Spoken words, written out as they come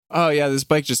oh yeah, this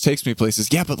bike just takes me places.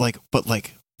 Yeah, but like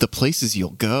the places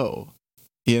you'll go,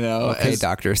 Okay,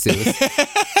 Dr. Seuss.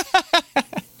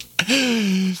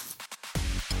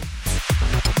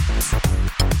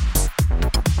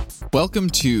 Welcome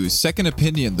to Second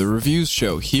Opinion, the reviews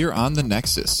show here on The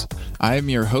Nexus. I am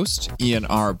your host, Ian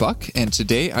R. Buck, and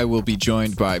today I will be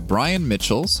joined by Brian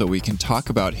Mitchell so we can talk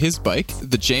about his bike,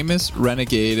 the Jamis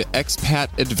Renegade Expat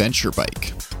Adventure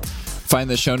Bike. Find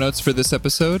the show notes for this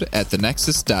episode at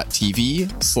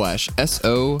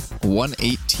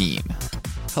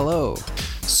thenexus.tv/SO118. Hello.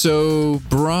 So,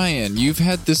 Brian, you've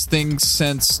had this thing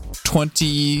since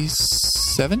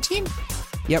 2017?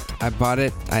 Yep, I bought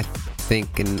it, I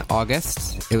think, in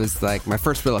August. It was like my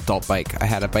first real adult bike. I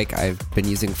had a bike I've been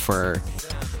using for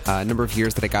a number of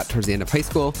years that I got towards the end of high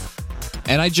school.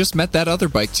 And I just met that other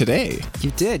bike today.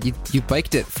 You did. You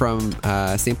biked it from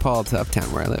St. Paul to Uptown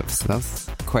where I live. So that was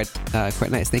quite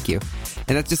nice. Thank you.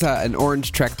 And that's just an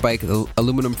orange Trek bike,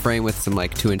 aluminum frame with some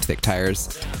like 2-inch thick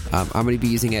tires. I'm going to be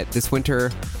using it this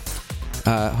winter,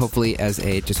 hopefully as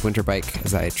a just winter bike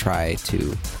as I try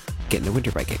to get into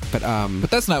winter biking. But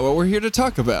that's not what we're here to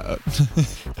talk about.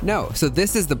 No. So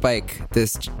this is the bike,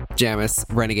 this Jamis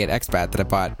Renegade Expat that I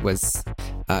bought was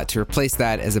to replace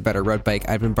that as a better road bike.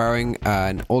 I've been borrowing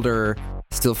an older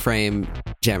steel frame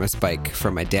Jamis bike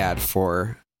from my dad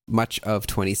for much of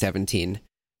 2017.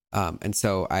 And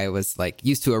so I was like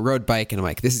used to a road bike and I'm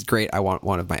like, this is great. I want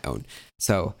one of my own.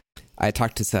 So I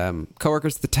talked to some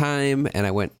coworkers at the time and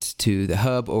I went to the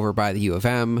hub over by the U of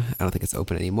M. I don't think it's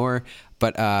open anymore,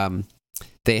 but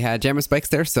they had Jamis bikes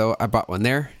there. So I bought one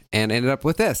there and ended up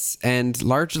with this, and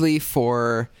largely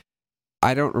for,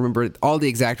 I don't remember all the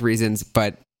exact reasons,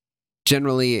 but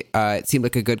generally it seemed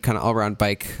like a good kind of all around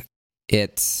bike.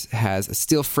 It has a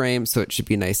steel frame, so it should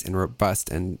be nice and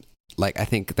robust, and like I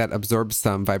think that absorbs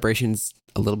some vibrations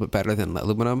a little bit better than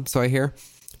aluminum, so I hear.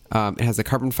 It has a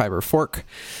carbon fiber fork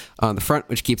on the front,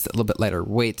 which keeps it a little bit lighter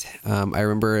weight. I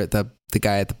remember the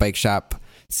guy at the bike shop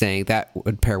saying that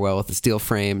would pair well with the steel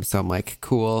frame, so I'm like,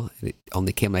 cool. It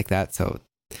only came like that, so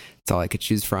it's all I could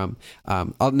choose from.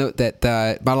 I'll note that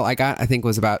the model I got, I think,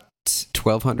 was about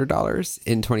 $1,200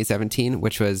 in 2017,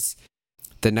 which was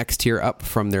the next tier up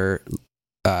from their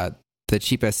the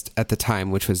cheapest at the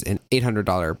time, which was an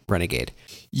 $800 Renegade.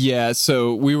 Yeah,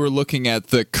 so we were looking at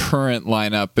the current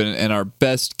lineup, and our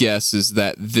best guess is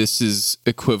that this is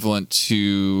equivalent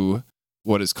to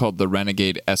what is called the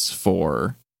Renegade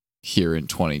S4 here in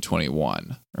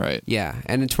 2021, right? Yeah,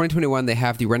 and in 2021, they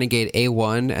have the Renegade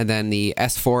A1, and then the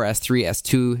S4, S3,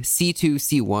 S2, C2,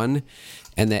 C1,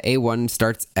 and the A1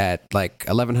 starts at like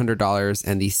 $1,100,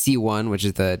 and the C1, which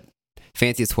is the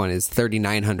fanciest one, is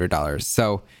 $3,900.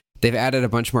 So they've added a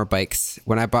bunch more bikes.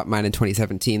 When I bought mine in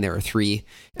 2017, there were 3,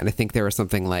 and I think there was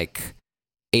something like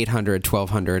 800,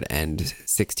 1200, and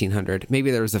 1600. Maybe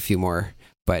there was a few more,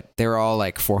 but they were all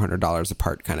like $400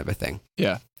 apart, kind of a thing.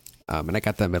 Yeah. And I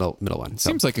got the middle one. So.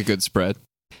 Seems like a good spread.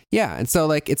 Yeah, and so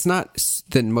like it's not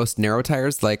the most narrow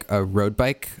tires like a road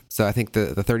bike. So I think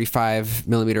the 35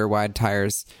 millimeter wide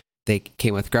tires, they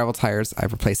came with gravel tires.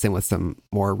 I've replaced them with some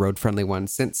more road friendly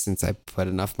ones since I put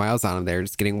enough miles on them. They're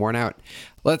just getting worn out.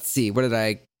 Let's see, what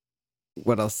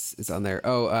else is on there?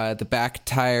 Oh, the back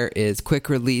tire is quick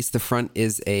release. The front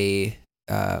is a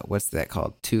what's that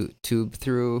called? Through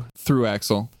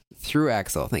axle. Through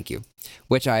axle. Thank you.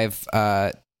 Which I've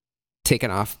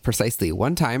taken off precisely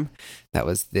one time. That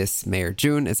was this May or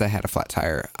June, as I had a flat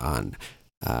tire on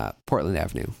Portland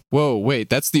Avenue. Whoa, wait,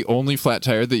 that's the only flat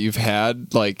tire that you've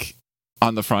had like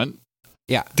on the front?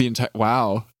 Yeah.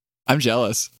 Wow. I'm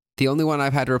jealous. The only one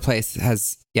I've had to replace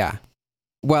has, yeah.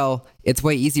 Well, it's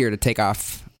way easier to take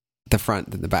off the front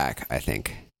than the back, I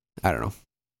think. I don't know.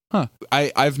 Huh.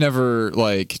 I've never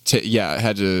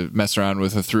had to mess around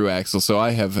with a through axle, so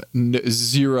I have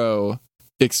zero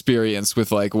experience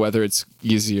with like whether it's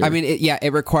easier. I mean,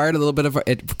 it required a little bit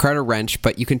it required a wrench,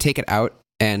 but you can take it out,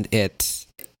 and it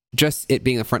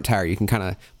being a front tire, you can kind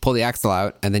of pull the axle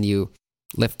out, and then you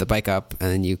lift the bike up, and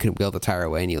then you can wheel the tire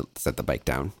away, and you set the bike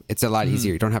down. It's a lot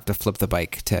easier. You don't have to flip the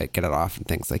bike to get it off and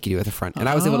things like you do at the front. And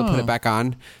I was able to put it back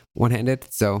on one-handed,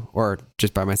 or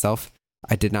just by myself.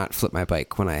 I did not flip my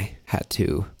bike when I had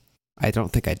to. I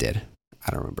don't think I did.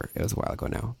 I don't remember. It was a while ago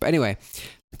now. But anyway,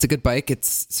 it's a good bike. It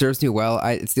serves me well.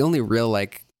 It's the only real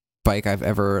like bike I've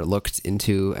ever looked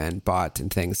into and bought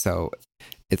and things. So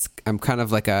I'm kind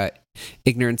of like a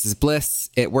ignorance is bliss.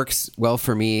 It works well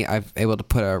for me. I've able to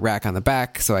put a rack on the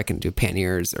back so I can do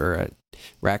panniers or a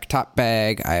rack top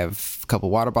bag. I have a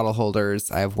couple water bottle holders.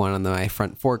 I have one on my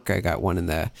front fork. I got one in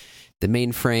the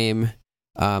main frame.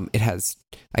 It has,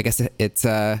 I guess it's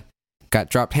Got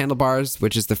dropped handlebars,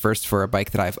 which is the first for a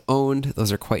bike that I've owned.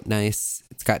 Those are quite nice.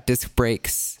 It's got disc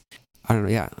brakes. I don't know.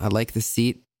 Yeah, I like the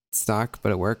seat stock,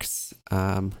 but it works.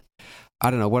 I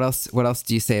don't know. What else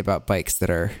do you say about bikes that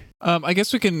are... I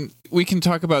guess we can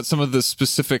talk about some of the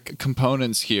specific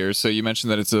components here. So you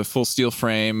mentioned that it's a full steel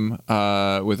frame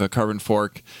with a carbon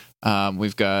fork.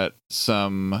 We've got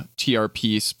some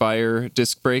TRP Spire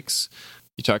disc brakes.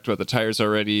 You talked about the tires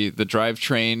already. The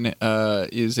drivetrain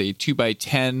is a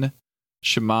 2x10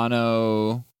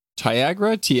 Shimano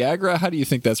Tiagra. How do you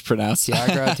think that's pronounced?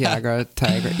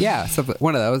 Tiagra. Yeah,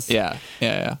 one of those. Yeah.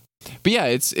 But yeah,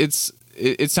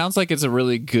 it sounds like it's a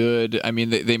really good. I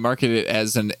mean, they market it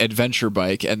as an adventure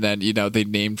bike, and then they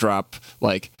name drop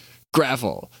like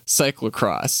gravel,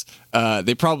 cyclocross.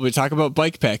 They probably talk about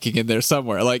bike packing in there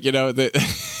somewhere. Like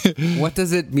what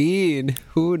does it mean?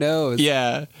 Who knows?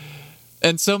 Yeah,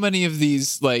 and so many of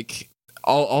these like.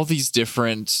 All these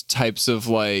different types of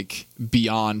like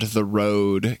beyond the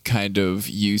road kind of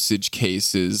usage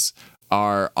cases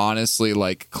are honestly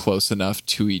like close enough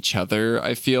to each other.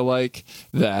 I feel like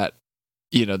that,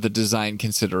 the design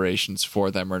considerations for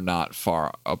them are not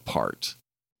far apart.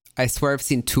 I swear I've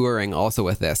seen touring also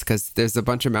with this because there's a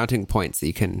bunch of mounting points that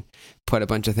you can put a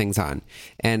bunch of things on.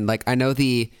 And like, I know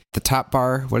the top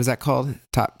bar, what is that called?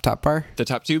 Top bar? The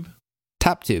top tube?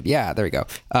 Top tube, yeah, there we go.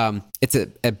 It's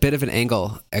a bit of an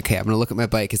angle. Okay, I'm gonna look at my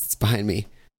bike as it's behind me.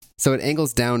 So it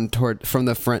angles down from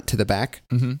the front to the back.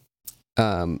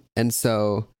 Mm-hmm. And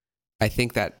so I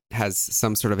think that has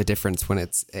some sort of a difference when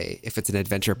if it's an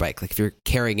adventure bike, like if you're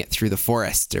carrying it through the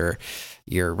forest or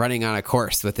you're running on a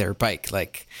course with their bike,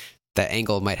 like that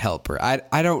angle might help. Or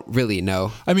I don't really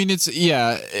know. I mean,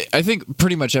 I think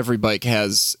pretty much every bike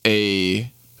has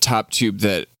a top tube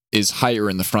that is higher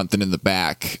in the front than in the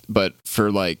back, but for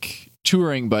like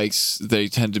touring bikes, they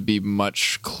tend to be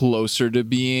much closer to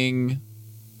being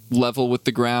level with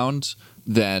the ground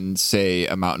than say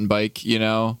a mountain bike.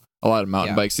 A lot of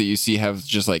mountain bikes that you see have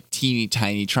just like teeny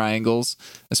tiny triangles,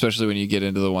 especially when you get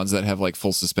into the ones that have like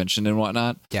full suspension and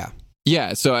whatnot.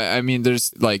 Yeah. So I mean,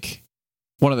 there's like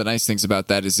one of the nice things about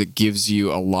that is it gives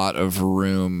you a lot of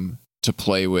room to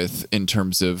play with in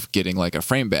terms of getting like a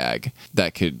frame bag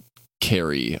that could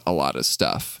carry a lot of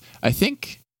stuff. I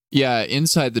think,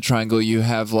 inside the triangle you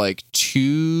have like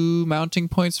 2 mounting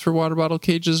points for water bottle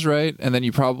cages, right? And then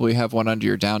you probably have one under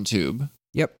your down tube.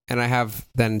 Yep, and I have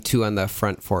then 2 on the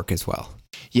front fork as well.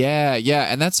 Yeah,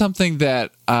 and that's something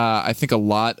that I think a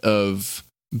lot of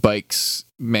bikes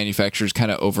manufacturers kind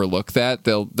of overlook. That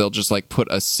they'll just like put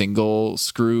a single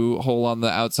screw hole on the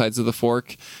outsides of the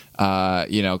fork,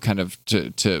 kind of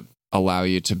to allow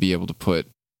you to be able to put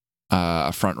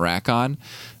a front rack on,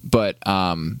 but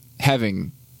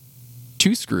having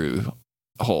 2 screw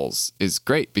holes is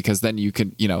great because then you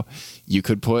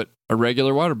could put a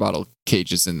regular water bottle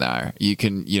cages in there. You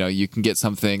can get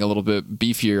something a little bit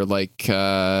beefier, like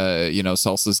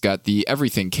Salsa's got the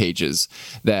everything cages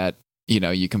that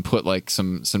you can put like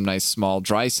some nice small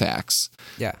dry sacks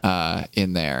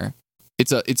in there.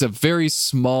 It's a very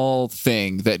small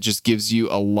thing that just gives you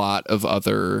a lot of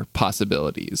other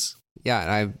possibilities. Yeah,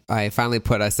 and I finally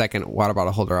put a second water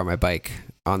bottle holder on my bike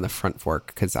on the front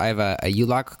fork because I have a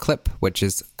U-lock clip, which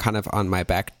is kind of on my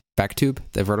back tube,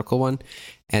 the vertical one,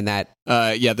 and that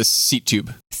the seat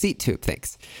tube. Seat tube,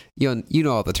 thanks. You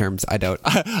know all the terms. I don't.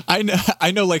 I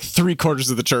know like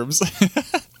 3/4 of the terms.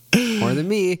 More than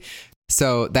me.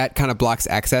 So that kind of blocks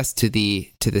access to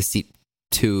the seat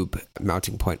tube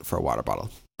mounting point for a water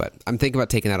bottle. But I'm thinking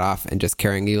about taking that off and just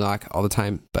carrying U-lock all the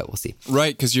time, but we'll see.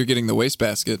 Right, because you're getting the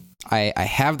wastebasket. I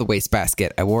have the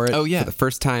wastebasket. I wore it for the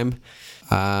first time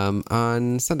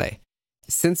on Sunday.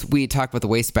 Since we talked about the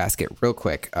wastebasket real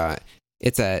quick,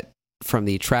 it's from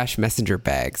the Trash Messenger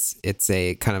bags. It's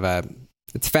a kind of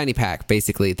it's a fanny pack,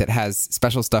 basically, that has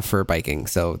special stuff for biking.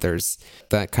 So there's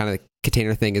the kind of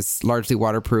container thing is largely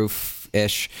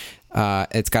waterproof-ish.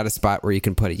 It's got a spot where you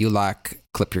can put a U-lock,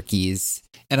 clip your keys.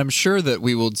 And I'm sure that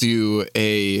we will do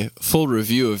a full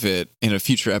review of it in a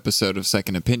future episode of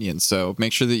Second Opinion. So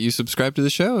make sure that you subscribe to the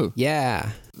show.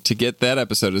 Yeah. To get that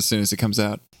episode as soon as it comes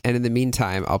out. And in the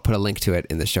meantime, I'll put a link to it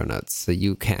in the show notes so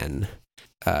you can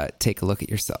take a look at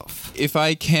yourself. If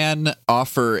I can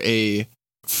offer a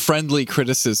friendly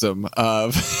criticism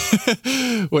of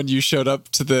when you showed up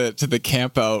to the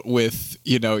camp out with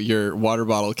your water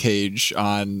bottle cage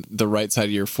on the right side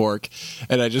of your fork,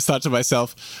 and I just thought to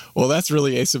myself, well, that's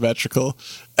really asymmetrical.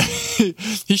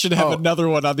 He should have another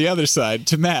one on the other side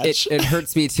to match. It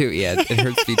hurts me too. Yeah, it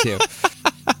hurts me too.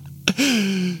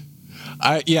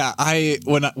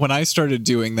 When I started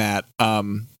doing that,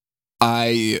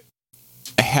 I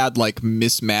had like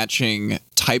mismatching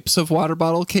types of water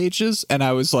bottle cages, and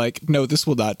I was like, no, this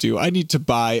will not do. I need to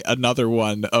buy another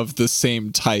one of the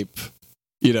same type,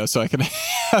 so I can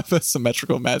have a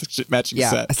symmetrical matching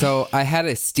set. So I had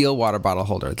a steel water bottle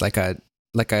holder, like a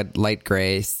light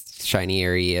gray, shiny,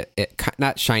 airy,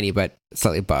 not shiny, but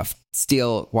slightly buff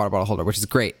steel water bottle holder, which is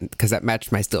great because that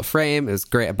matched my steel frame. It was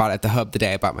great. I bought it at the Hub the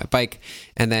day I bought my bike.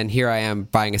 And then here I am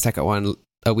buying a second one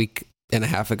a week and a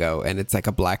half ago, and it's like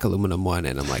a black aluminum one.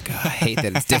 And I'm like, I hate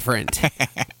that it's different.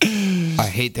 I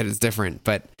hate that it's different.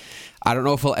 But I don't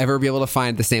know if we'll ever be able to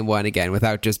find the same one again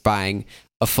without just buying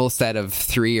a full set of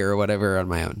 3 or whatever on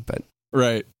my own. But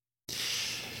right.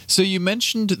 So you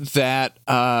mentioned that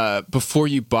before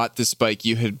you bought this bike,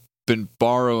 you had been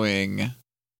borrowing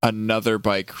another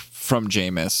bike from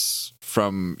Jameis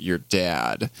from your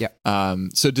dad. Yeah.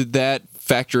 So did that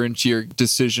factor into your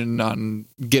decision on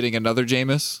getting another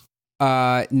Jameis?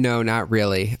 No, not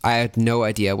really. I had no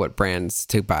idea what brands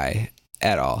to buy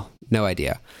at all. No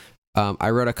idea. I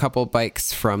rode a couple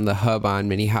bikes from the Hub on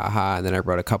Minnehaha, and then I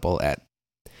rode a couple at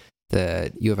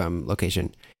the U of M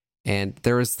location. And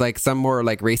there was like some more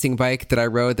like racing bike that I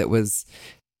rode that was,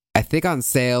 I think, on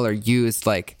sale or used.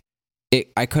 Like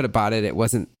I could have bought it. It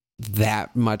wasn't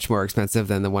that much more expensive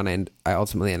than the one I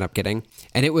ultimately ended up getting.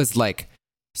 And it was like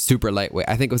super lightweight.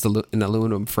 I think it was an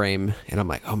aluminum frame. And I'm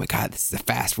like, oh my God, this is a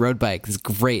fast road bike. This is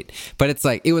great. But it's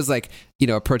like, it was like,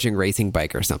 approaching racing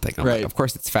bike or something. I'm like, of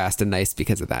course it's fast and nice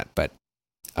because of that. But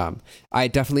I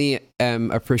definitely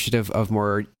am appreciative of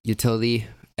more utility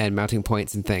and mounting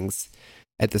points and things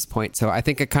at this point. So I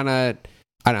think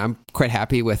I'm quite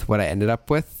happy with what I ended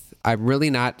up with. I'm really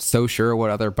not so sure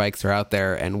what other bikes are out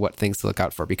there and what things to look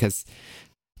out for, because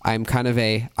I'm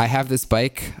I have this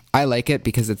bike. I like it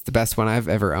because it's the best one I've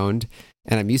ever owned,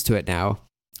 and I'm used to it now,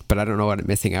 but I don't know what I'm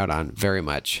missing out on very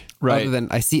much. Right. Other than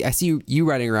I see you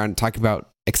riding around talking about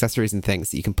accessories and things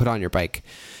that you can put on your bike.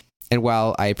 And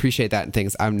while I appreciate that and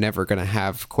things, I'm never going to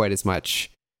have quite as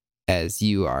much as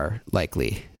you are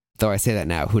likely. Though I say that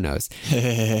now, who knows?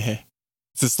 It's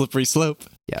a slippery slope.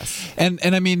 Yes. And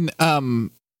I mean,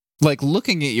 like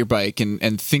looking at your bike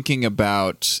and thinking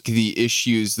about the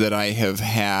issues that I have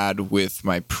had with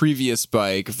my previous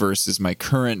bike versus my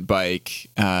current bike,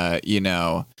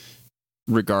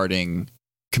 regarding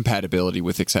compatibility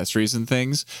with accessories and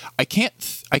things, I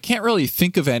can't really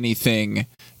think of anything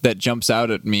that jumps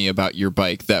out at me about your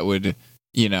bike that would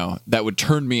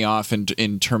turn me off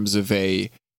in terms of a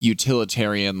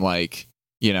utilitarian, like,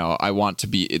 I want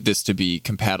this to be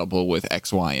compatible with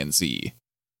X, Y, and Z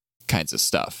kinds of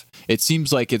stuff. It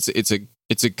seems like it's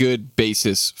a good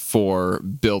basis for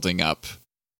building up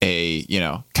a,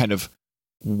 kind of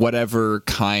whatever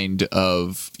kind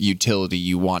of utility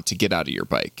you want to get out of your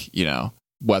bike,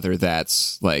 whether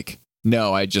that's like,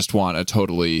 no, I just want a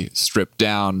totally stripped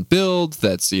down build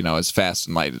that's, as fast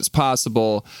and light as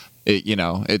possible.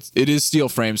 It is steel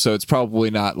frame, so it's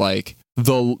probably not like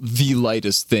the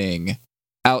lightest thing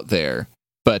out there,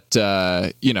 but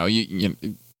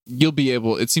you'll be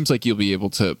able, it seems like you'll be able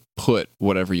to put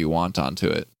whatever you want onto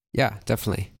it. Yeah,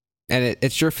 definitely. And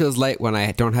it sure feels light when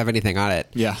I don't have anything on it.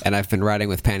 Yeah. And I've been riding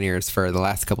with panniers for the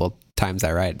last couple times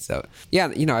I ride. So yeah,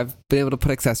 I've been able to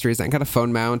put accessories. I got a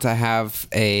phone mount. I have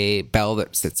a bell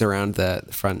that sits around the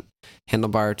front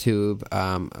handlebar tube,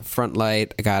 front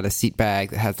light. I got a seat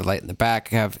bag that has the light in the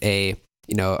back. I have a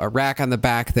rack on the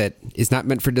back that is not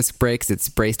meant for disc brakes. It's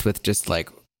braced with just like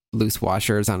loose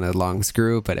washers on a long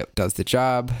screw, but it does the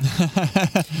job.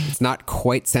 It's not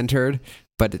quite centered,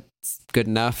 but it's good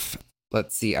enough.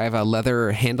 Let's see. I have a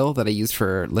leather handle that I use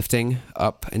for lifting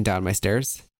up and down my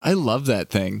stairs. I love that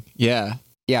thing. Yeah.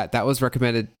 Yeah, that was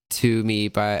recommended to me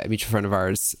by a mutual friend of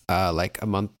ours like a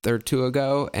month or two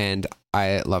ago, and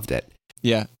I loved it.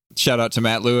 Yeah. Shout out to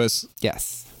Matt Lewis.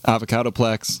 Yes.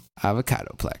 Avocadoplex.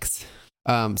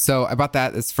 So I bought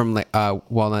that. It's from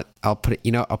Walnut. I'll put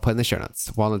it, I'll put in the show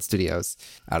notes. Walnut Studios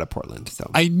out of Portland. So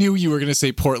I knew you were going to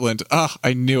say Portland.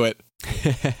 I knew it.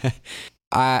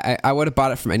 I would have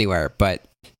bought it from anywhere, but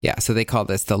yeah, so they call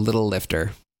this the Little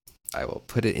Lifter. I will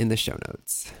put it in the show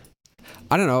notes.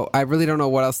 I don't know. I really don't know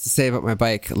what else to say about my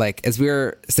bike. Like, as we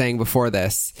were saying before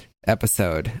this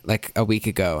episode, like a week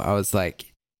ago, I was like,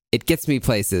 it gets me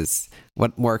places.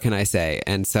 What more can I say?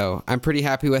 And so I'm pretty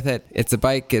happy with it. It's a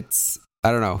bike.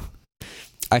 I don't know.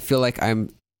 I feel like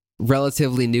I'm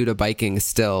relatively new to biking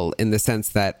still, in the sense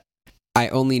that I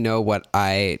only know what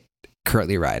I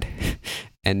currently ride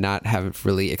and haven't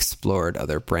really explored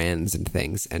other brands and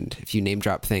things. And if you name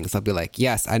drop things, I'll be like,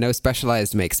 yes, I know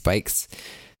Specialized makes bikes.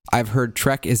 I've heard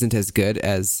Trek isn't as good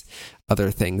as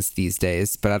other things these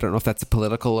days, but I don't know if that's a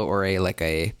political or a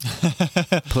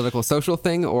political social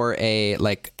thing or a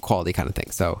like quality kind of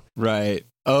thing. So right.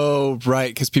 Oh, right.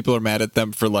 Because people are mad at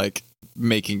them for like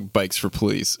making bikes for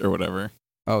police or whatever.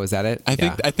 Oh, is that it? I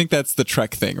think that's the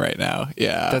Trek thing right now.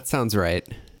 Yeah. That sounds right.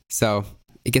 So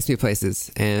it gets me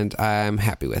places and I'm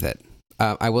happy with it.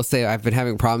 I will say I've been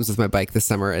having problems with my bike this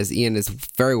summer, as Ian is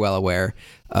very well aware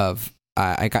of.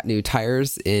 I got new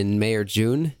tires in May or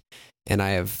June, and I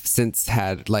have since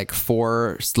had like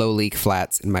 4 slow leak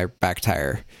flats in my back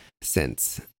tire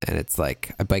since. And it's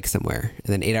like I bike somewhere,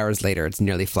 and then 8 hours later, it's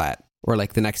nearly flat. Or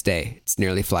like the next day, it's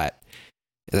nearly flat.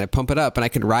 And I pump it up, and I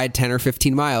can ride 10 or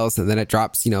 15 miles, and then it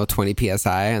drops, 20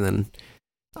 PSI, and then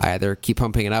I either keep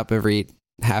pumping it up every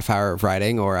half hour of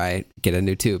riding, or I get a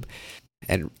new tube.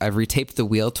 And I've retaped the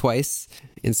wheel twice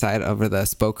inside over the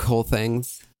spoke hole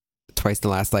things. Twice in the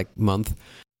last like month.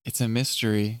 It's a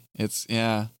mystery.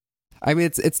 Yeah. I mean,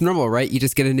 it's normal, right? You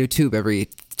just get a new tube every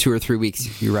 2 or 3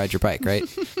 weeks. You ride your bike, right?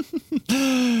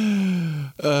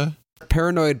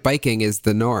 Paranoid biking is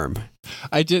the norm.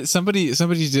 Somebody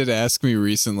did ask me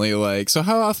recently, like, so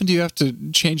how often do you have to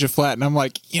change a flat? And I'm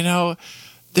like,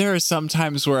 there are some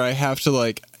times where I have to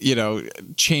like,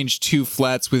 change 2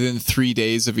 flats within 3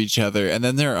 days of each other. And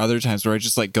then there are other times where I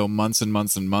just like go months and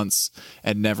months and months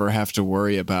and never have to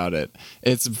worry about it.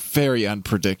 It's very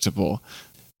unpredictable.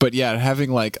 But yeah,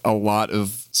 having like a lot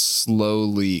of slow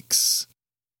leaks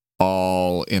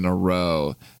all in a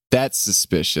row, that's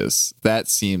suspicious. That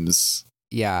seems...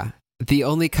 Yeah. The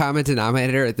only common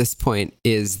denominator at this point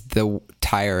is the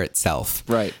tire itself.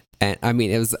 Right. And I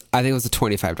mean, I think it was a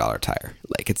 $25 tire.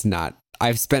 Like, it's not,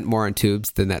 I've spent more on tubes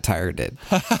than that tire did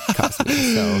cost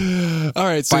me. So, all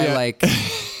right. So,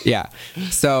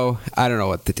 So, I don't know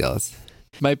what the deal is.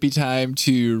 Might be time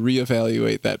to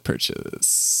reevaluate that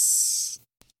purchase.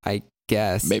 I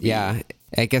guess. Maybe. Yeah.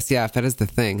 I guess, yeah, if that is the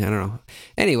thing. I don't know.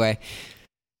 Anyway,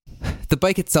 the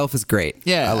bike itself is great.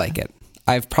 Yeah. I like it.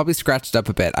 I've probably scratched up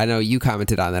a bit. I know you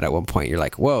commented on that at one point. You're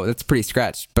like, whoa, that's pretty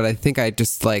scratched. But I think I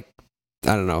just like,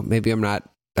 I don't know. Maybe I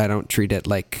don't treat it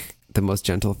like the most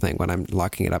gentle thing when I'm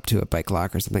locking it up to a bike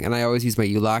lock or something. And I always use my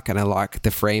U-lock and I lock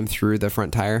the frame through the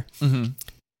front tire. Mm-hmm.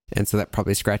 And so that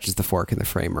probably scratches the fork in the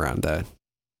frame around the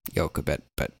yoke a bit.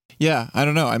 But yeah, I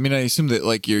don't know. I mean, I assume that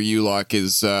like your U-lock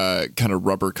is kind of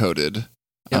rubber coated.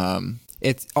 Yep.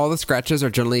 It's all the scratches are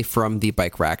generally from the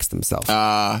bike racks themselves.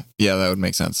 Yeah, that would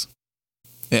make sense.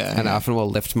 Yeah. And I often will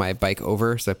lift my bike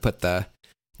over. So I put the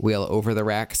wheel over the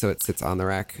rack so it sits on the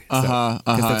rack. Because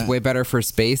that's way better for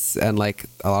space, and like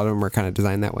a lot of them are kind of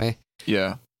designed that way.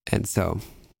 Yeah. And so,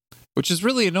 which is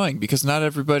really annoying because not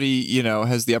everybody,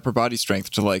 has the upper body strength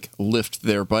to like lift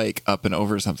their bike up and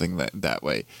over something that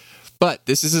way. But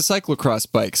this is a cyclocross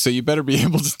bike, so you better be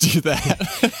able to do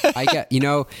that. I get,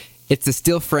 it's a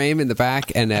steel frame in the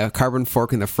back and a carbon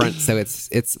fork in the front, so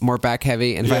it's more back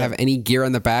heavy. And if I have any gear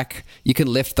on the back, you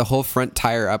can lift the whole front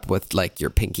tire up with like your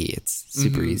pinky. It's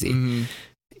super easy, even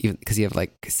because you have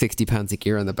like 60 pounds of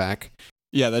gear on the back.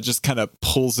 Yeah, that just kind of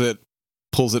pulls it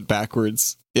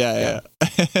backwards. Yeah.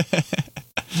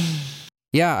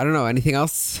 Yeah, I don't know. Anything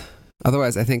else?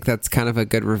 Otherwise, I think that's kind of a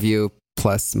good review.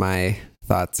 Plus my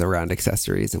thoughts around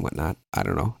accessories and whatnot. I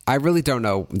don't know. I really don't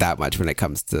know that much when it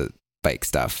comes to bike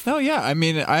stuff. Oh yeah, I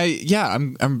mean,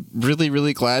 I'm really,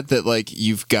 really glad that like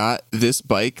you've got this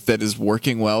bike that is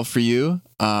working well for you.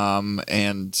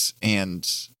 And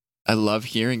I love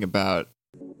hearing about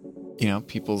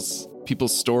people's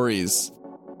stories.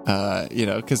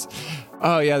 Because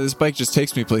this bike just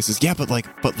takes me places. Yeah, but like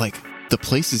the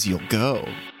places you'll go.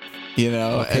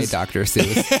 Okay, Dr.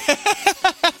 Seuss.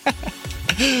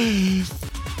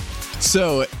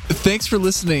 So, thanks for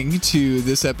listening to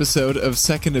this episode of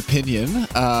Second Opinion.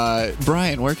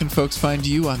 Brian, where can folks find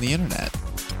you on the internet?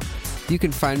 You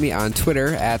can find me on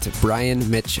Twitter at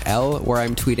BrianMitchL, where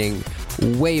I'm tweeting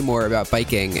way more about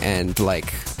biking and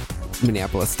like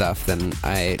Minneapolis stuff than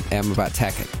I am about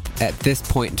tech at this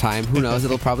point in time. Who knows?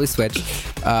 It'll probably switch.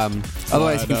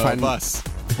 Otherwise, you can find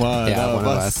one of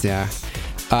us. Yeah.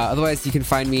 Otherwise, you can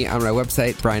find me on my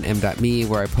website, brianm.me,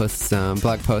 where I post some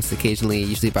blog posts occasionally,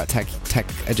 usually about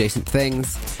tech-adjacent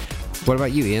things. What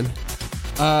about you, Ian?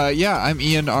 I'm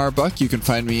Ian R. Buck. You can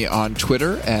find me on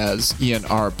Twitter as Ian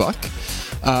R. Buck.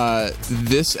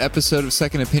 This episode of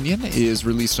Second Opinion is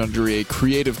released under a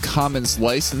Creative Commons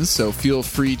license, so feel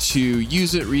free to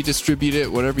use it, redistribute it,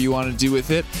 whatever you want to do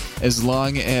with it, as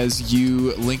long as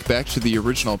you link back to the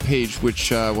original page,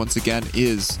 which, once again,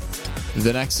 is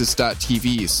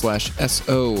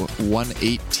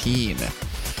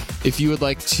thenexus.tv/SO118. If you would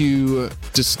like to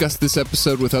discuss this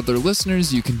episode with other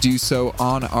listeners, you can do so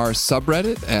on our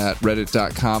subreddit at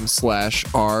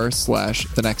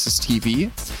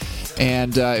reddit.com/r/thenexustv.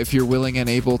 And if you're willing and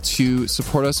able to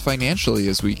support us financially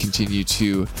as we continue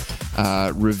to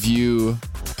review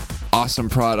awesome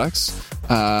products,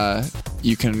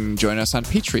 you can join us on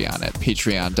Patreon at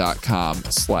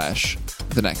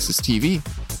patreon.com/thenexustv.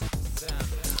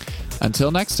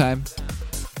 Until next time,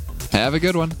 have a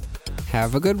good one.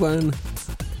 Have a good one.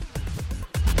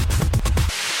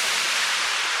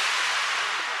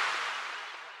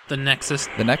 The Nexus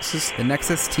The Nexus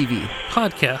TV.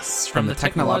 podcasts from the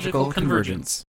Technological Convergence.